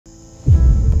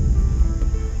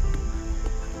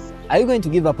Are you going to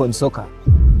give up on soccer?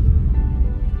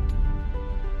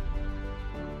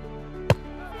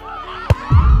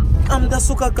 I'm the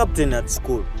soccer captain at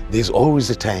school. There's always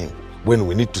a time when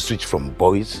we need to switch from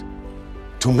boys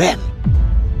to men.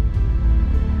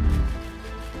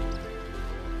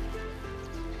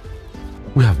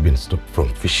 We have been stopped from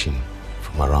fishing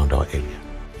from around our area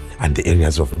and the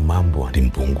areas of Mambo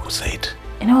and Mbungu side.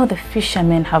 The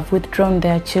fishermen have withdrawn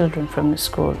their children from the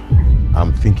school.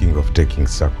 I'm thinking of taking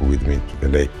Saku with me to the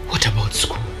lake. What about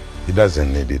school? He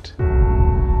doesn't need it.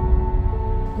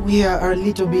 We are a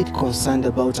little bit concerned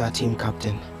about our team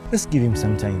captain. Let's give him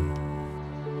some time.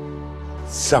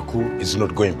 Saku is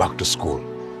not going back to school.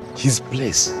 His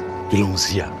place belongs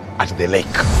here at the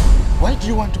lake. Why do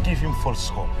you want to give him false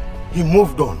hope? He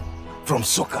moved on from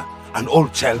soccer and all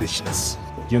childishness.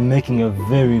 You're making a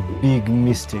very big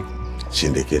mistake.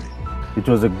 Shindekere. It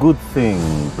was a good thing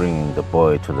bringing the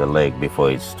boy to the lake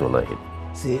before it's too late.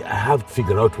 See, I have to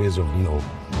figure out ways of,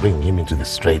 bringing him into the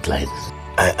straight line.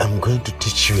 I am going to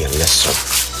teach you a lesson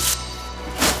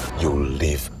you'll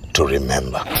live to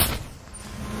remember.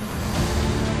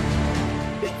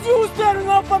 It's you staring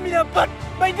off from your butt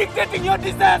by dictating your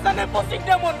desires and enforcing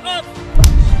them on us.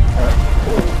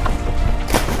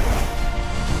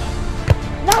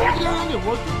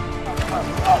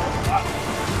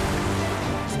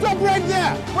 Stop right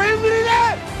there! Wait a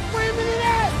minute! Wait a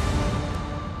minute!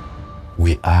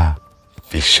 We are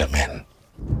fishermen.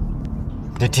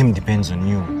 The team depends on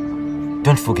you.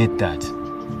 Don't forget that.